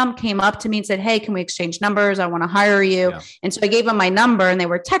 15 of them came up to me and said, hey, can we exchange numbers? I want to hire you. Yeah. And so I gave them my number and they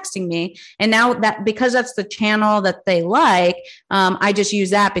were texting me. And now that, because that's the channel that they like, I just use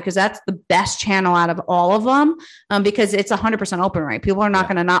that because that's the best channel out of all of them, because it's 100% open, right? People are not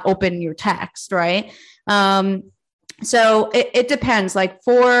going to not open your text, right? So it depends. Like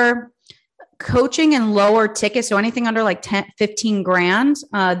for coaching and lower tickets, so anything under like 10, 15 grand,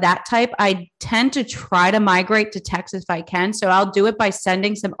 that type, I tend to try to migrate to text if I can. So I'll do it by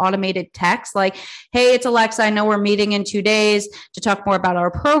sending some automated text like, hey, it's Alexa. I know we're meeting in 2 days to talk more about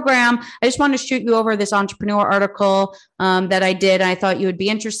our program. I just want to shoot you over this entrepreneur article that I did. I thought you would be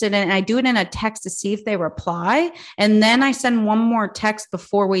interested in it. And I do it in a text to see if they reply. And then I send one more text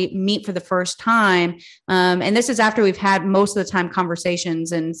before we meet for the first time. And this is after we've had most of the time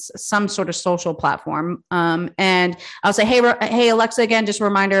conversations in some sort of social platform. And I'll say, hey, Alexa, again, just a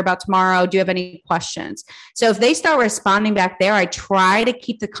reminder about tomorrow. Do you have any questions? So if they start responding back there, I try to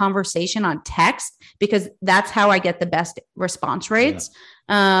keep the conversation on text because that's how I get the best response rates.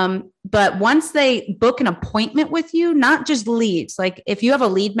 Yeah. But once they book an appointment with you, not just leads, like if you have a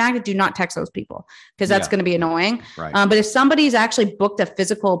lead magnet, do not text those people because that's going to be annoying. Right. But if somebody's actually booked a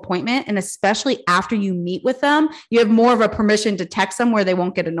physical appointment, and especially after you meet with them, you have more of a permission to text them where they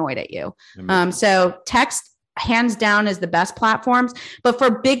won't get annoyed at you. So text hands down is the best platforms. But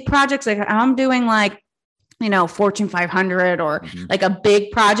for big projects, like I'm doing like, Fortune 500 or like a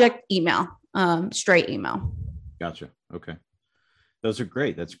big project, email, straight email. Gotcha. Okay. Those are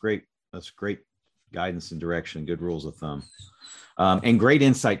great. That's great. That's great guidance and direction. Good rules of thumb. And great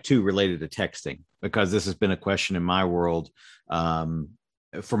insight too, related to texting, because this has been a question in my world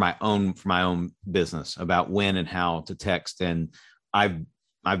for my own business about when and how to text. And I've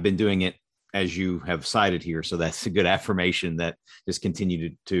been doing it as you have cited here. So that's a good affirmation that just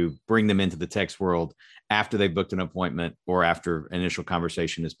continue to bring them into the text world after they've booked an appointment or after initial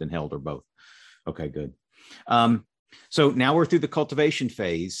conversation has been held, or both. Okay, good. So now we're through the cultivation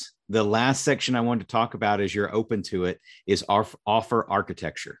phase. the last section I wanted to talk about, as you're open to it, is offer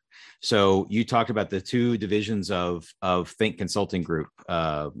architecture. So you talked about the two divisions of Think Consulting Group,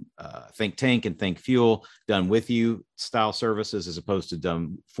 Think Tank and Think Fuel, done with you style services as opposed to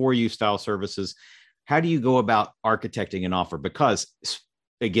done for you style services. How do you go about architecting an offer? Because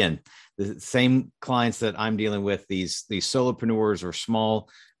again, the same clients that I'm dealing with, these solopreneurs or small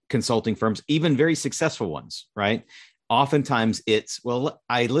consulting firms, even very successful ones, right? Oftentimes it's, well,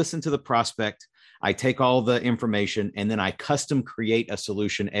 I listen to the prospect, I take all the information, and then I custom create a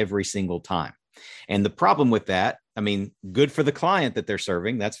solution every single time. And the problem with that, I mean, good for the client that they're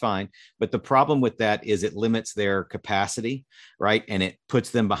serving, that's fine. But the problem with that is it limits their capacity, right? And it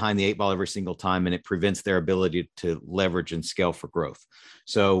puts them behind the eight ball every single time, and it prevents their ability to leverage and scale for growth.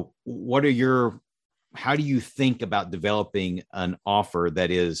 So how do you think about developing an offer that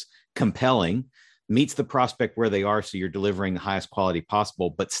is compelling, meets the prospect where they are, so you're delivering the highest quality possible,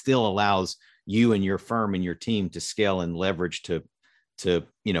 but still allows you and your firm and your team to scale and leverage to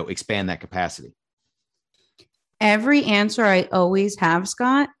expand that capacity? Every answer I always have,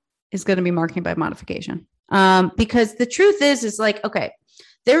 Scott, is going to be marketing by modification. Because the truth is like, okay,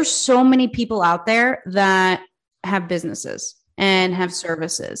 there's so many people out there that have businesses and have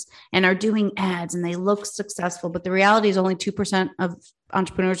services and are doing ads and they look successful, but the reality is only 2% of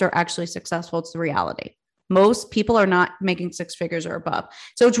entrepreneurs are actually successful. It's the reality. Most people are not making six figures or above.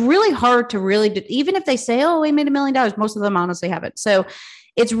 So it's really hard to even if they say, oh, we made $1 million, most of them honestly haven't. So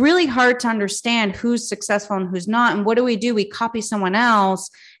it's really hard to understand who's successful and who's not. And what do? We copy someone else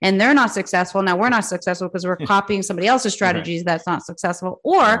and they're not successful. Now we're not successful because we're copying somebody else's strategies right. That's not successful.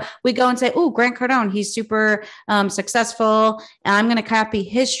 Or right. We go and say, oh, Grant Cardone, he's super successful, and I'm going to copy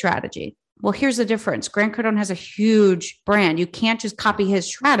his strategy. Well, here's the difference. Grant Cardone has a huge brand. You can't just copy his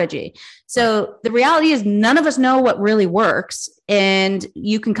strategy. So the reality is none of us know what really works, and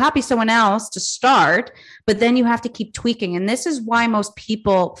you can copy someone else to start, but then you have to keep tweaking. And this is why most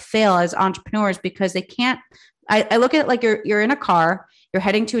people fail as entrepreneurs, because they can't. I look at it like you're in a car. You're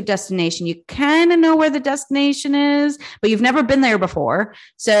heading to a destination. You kind of know where the destination is, but you've never been there before.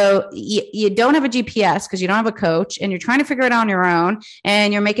 So you don't have a GPS because you don't have a coach, and you're trying to figure it out on your own.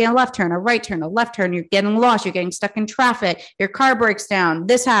 And you're making a left turn, a right turn, a left turn. You're getting lost. You're getting stuck in traffic. Your car breaks down.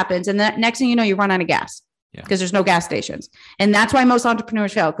 This happens. And the next thing you know, you run out of gas because there's no gas stations. And that's why most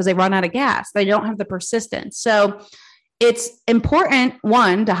entrepreneurs fail, because they run out of gas. They don't have the persistence. So it's important,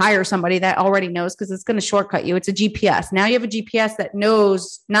 one, to hire somebody that already knows, because it's going to shortcut you. It's a GPS. Now you have a GPS that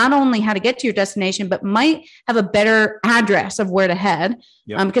knows not only how to get to your destination, but might have a better address of where to head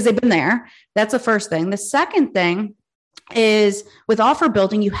because they've been there. That's the first thing. The second thing is with offer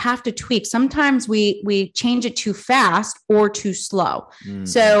building, you have to tweak. Sometimes we change it too fast or too slow. Mm-hmm.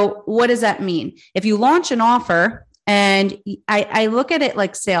 So what does that mean? If you launch an offer, and I look at it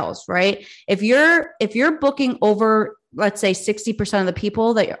like sales, right? If you're booking over, let's say 60% of the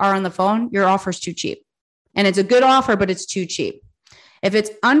people that are on the phone, your offer is too cheap. And it's a good offer, but it's too cheap. If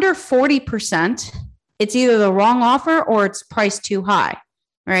it's under 40%, it's either the wrong offer or it's priced too high,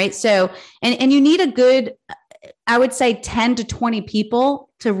 right? So, and you need a good, I would say 10 to 20 people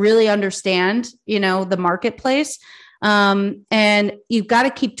to really understand, the marketplace. And you've got to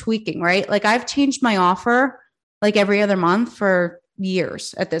keep tweaking, right? Like I've changed my offer like every other month for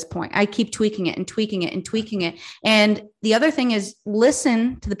years at this point. I keep tweaking it and tweaking it and tweaking it. And the other thing is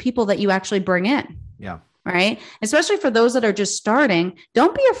listen to the people that you actually bring in. Yeah. Right. Especially for those that are just starting,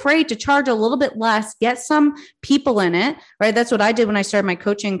 don't be afraid to charge a little bit less, get some people in it. Right. That's what I did when I started my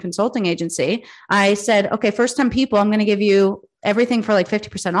coaching consulting agency. I said, okay, first time people, I'm going to give you everything for like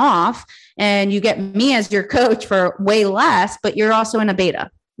 50% off. And you get me as your coach for way less, but you're also in a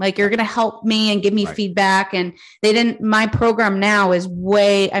beta. Like you're going to help me and give me feedback. And my program now is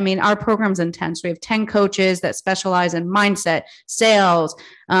our program's intense. We have 10 coaches that specialize in mindset, sales,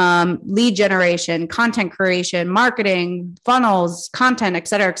 lead generation, content creation, marketing, funnels, content, et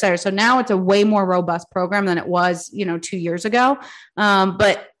cetera, et cetera. So now it's a way more robust program than it was, 2 years ago.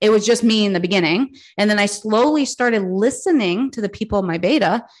 But it was just me in the beginning. And then I slowly started listening to the people in my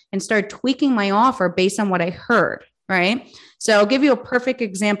beta and started tweaking my offer based on what I heard. Right. So I'll give you a perfect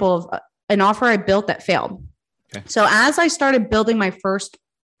example of an offer I built that failed. Okay. So as I started building my first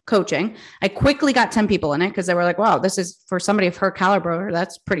coaching, I quickly got 10 people in it because they were like, wow, this is for somebody of her caliber.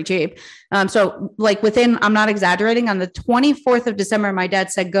 That's pretty cheap. So like I'm not exaggerating, on the 24th of December, my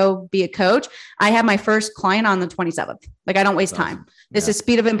dad said, go be a coach. I had my first client on the 27th. Like I don't waste time. This is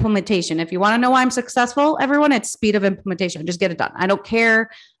speed of implementation. If you want to know why I'm successful, everyone, it's speed of implementation. Just get it done. I don't care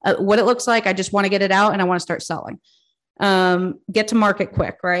what it looks like. I just want to get it out and I want to start selling. Get to market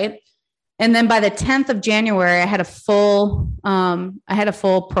quick. Right. And then by the 10th of January, I had a full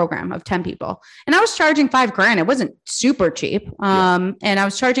program of 10 people, and I was charging $5,000. It wasn't super cheap. And I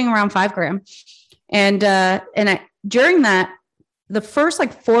was charging around $5,000. And during that, the first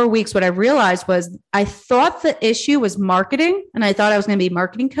like 4 weeks, what I realized was I thought the issue was marketing, and I thought I was going to be a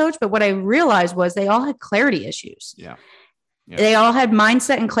marketing coach. But what I realized was they all had clarity issues. Yeah. They all had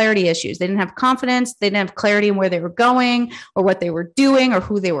mindset and clarity issues. They didn't have confidence. They didn't have clarity in where they were going or what they were doing or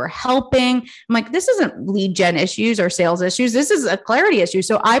who they were helping. I'm like, this isn't lead gen issues or sales issues. This is a clarity issue.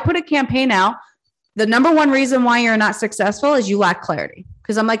 So I put a campaign out. The number one reason why you're not successful is you lack clarity.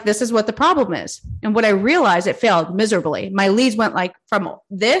 Because I'm like, this is what the problem is. And what I realized, it failed miserably. My leads went like from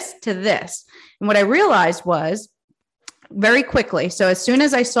this to this. And what I realized was very quickly. So as soon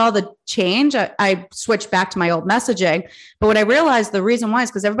as I saw the change, I switched back to my old messaging. But what I realized, the reason why is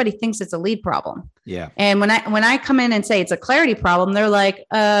because everybody thinks it's a lead problem. Yeah. And when I come in and say it's a clarity problem, they're like,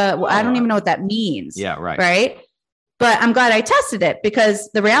 well, I don't even know what that means. Yeah. Right. Right. But I'm glad I tested it, because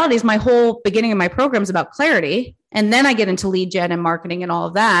the reality is my whole beginning of my program is about clarity. And then I get into lead gen and marketing and all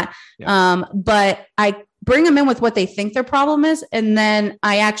of that. Yeah. But I bring them in with what they think their problem is. And then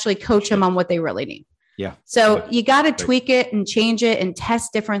I actually coach them on what they really need. Yeah. So you got to tweak it and change it and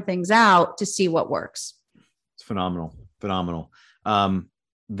test different things out to see what works. It's phenomenal. Phenomenal.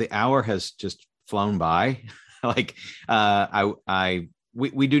 The hour has just flown by. Like,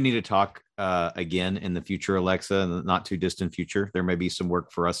 we do need to talk again in the future, Alexa, in the not too distant future. There may be some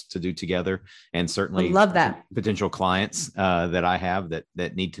work for us to do together, and certainly love that potential clients that I have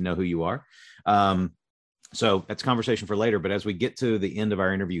that need to know who you are. So that's a conversation for later. But as we get to the end of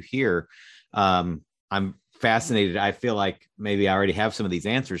our interview here, I'm fascinated. I feel like maybe I already have some of these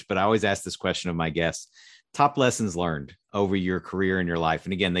answers, but I always ask this question of my guests: top lessons learned over your career and your life.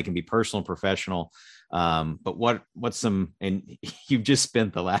 And again, they can be personal and professional. But what's some, and you've just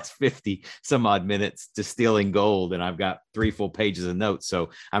spent the last 50 some odd minutes distilling gold, and I've got 3 full pages of notes. So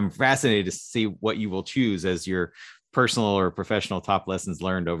I'm fascinated to see what you will choose as your personal or professional top lessons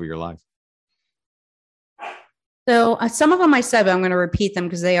learned over your life. So some of them I said, but I'm going to repeat them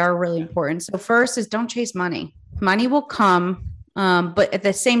because they are really important. So first is don't chase money. Money will come. But at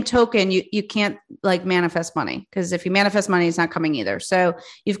the same token, you can't like manifest money, because if you manifest money, it's not coming either. So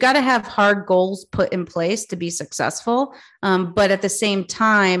you've got to have hard goals put in place to be successful. But at the same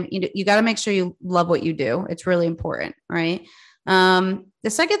time, you got to make sure you love what you do. It's really important, right? The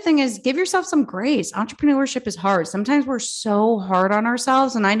second thing is give yourself some grace. Entrepreneurship is hard. Sometimes we're so hard on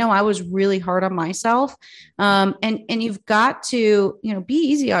ourselves. And I know I was really hard on myself. And you've got to, be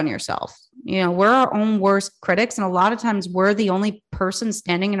easy on yourself. We're our own worst critics. And a lot of times we're the only person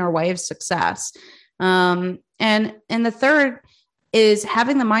standing in our way of success. And the third is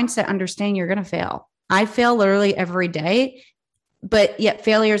having the mindset, understanding you're going to fail. I fail literally every day, but yet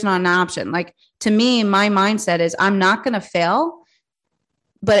failure is not an option. Like, to me, my mindset is I'm not going to fail,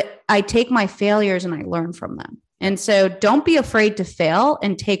 but I take my failures and I learn from them. And so don't be afraid to fail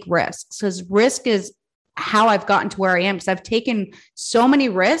and take risks, because risk is how I've gotten to where I am, because I've taken so many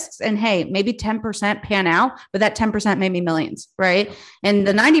risks, and hey, maybe 10% pan out, but that 10% made me millions, right? And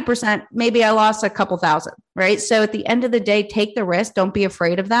the 90%, maybe I lost a couple thousand, right? So at the end of the day, take the risk. Don't be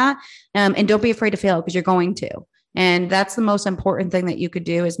afraid of that. And don't be afraid to fail, because you're going to. And that's the most important thing that you could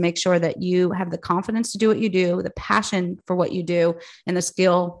do, is make sure that you have the confidence to do what you do, the passion for what you do, and the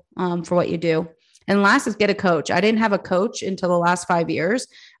skill for what you do. And last is get a coach. I didn't have a coach until the last 5 years.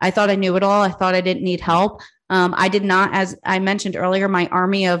 I thought I knew it all. I thought I didn't need help. I did not, as I mentioned earlier, my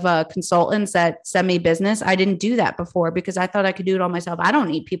army of consultants that send me business. I didn't do that before because I thought I could do it all myself. I don't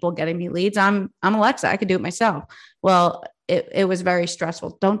need people getting me leads. I'm Alexa. I could do it myself. Well, it was very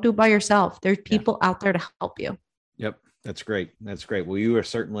stressful. Don't do it by yourself. There's people out there to help you. Yep. That's great. That's great. Well, you are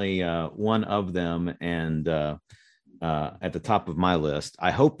certainly one of them, and at the top of my list. I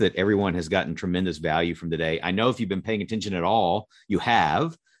hope that everyone has gotten tremendous value from today. I know if you've been paying attention at all, you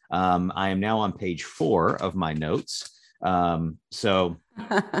have. I am now on page 4 of my notes. So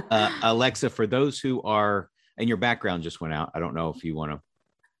Alexa, for those who are, and your background just went out, I don't know if you want to.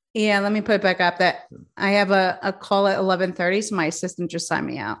 Yeah, let me put it back up. That I have a call at 11:30, so my assistant just signed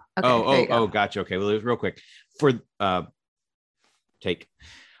me out. Okay, gotcha. Okay, well, real quick for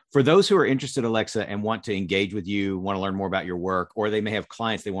those who are interested, Alexa, and want to engage with you, want to learn more about your work, or they may have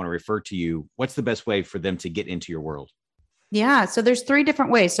clients they want to refer to you. What's the best way for them to get into your world? Yeah. So there's 3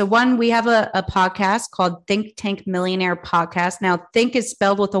 different ways. So one, we have a podcast called Think Tank Millionaire Podcast. Now, think is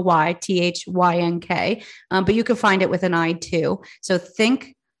spelled with a Y, THYNK, but you can find it with an I too. So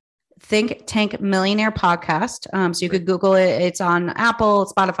Think Tank Millionaire podcast. So you could Google it. It's on Apple,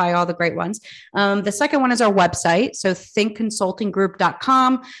 Spotify, all the great ones. The second one is our website. So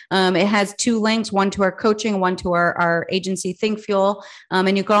thinkconsultinggroup.com. It has 2 links, one to our coaching, one to our agency Think Fuel.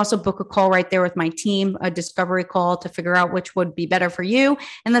 And you can also book a call right there with my team, a discovery call to figure out which would be better for you.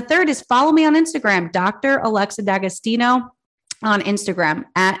 And the third is follow me on Instagram, Dr. Alexa D'Agostino on Instagram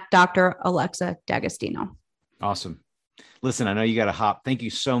at Dr. Alexa D'Agostino. Awesome. Listen, I know you got to hop. Thank you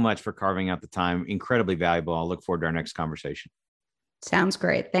so much for carving out the time. Incredibly valuable. I'll look forward to our next conversation. Sounds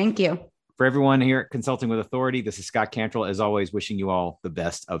great. Thank you. For everyone here at Consulting with Authority, this is Scott Cantrell, as always, wishing you all the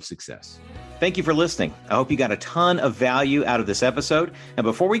best of success. Thank you for listening. I hope you got a ton of value out of this episode. And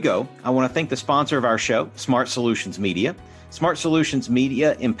before we go, I want to thank the sponsor of our show, Smart Solutions Media. Smart Solutions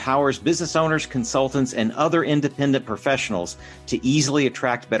Media empowers business owners, consultants, and other independent professionals to easily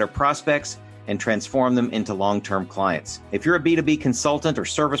attract better prospects and transform them into long-term clients. If you're a B2B consultant or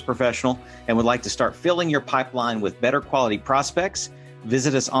service professional and would like to start filling your pipeline with better quality prospects,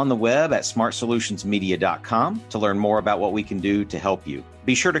 visit us on the web at smartsolutionsmedia.com to learn more about what we can do to help you.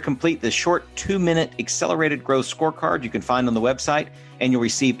 Be sure to complete the short 2-minute accelerated growth scorecard you can find on the website, and you'll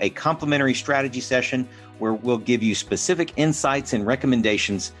receive a complimentary strategy session where we'll give you specific insights and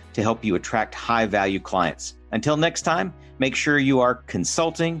recommendations to help you attract high-value clients. Until next time, make sure you are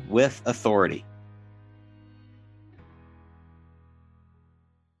consulting with authority.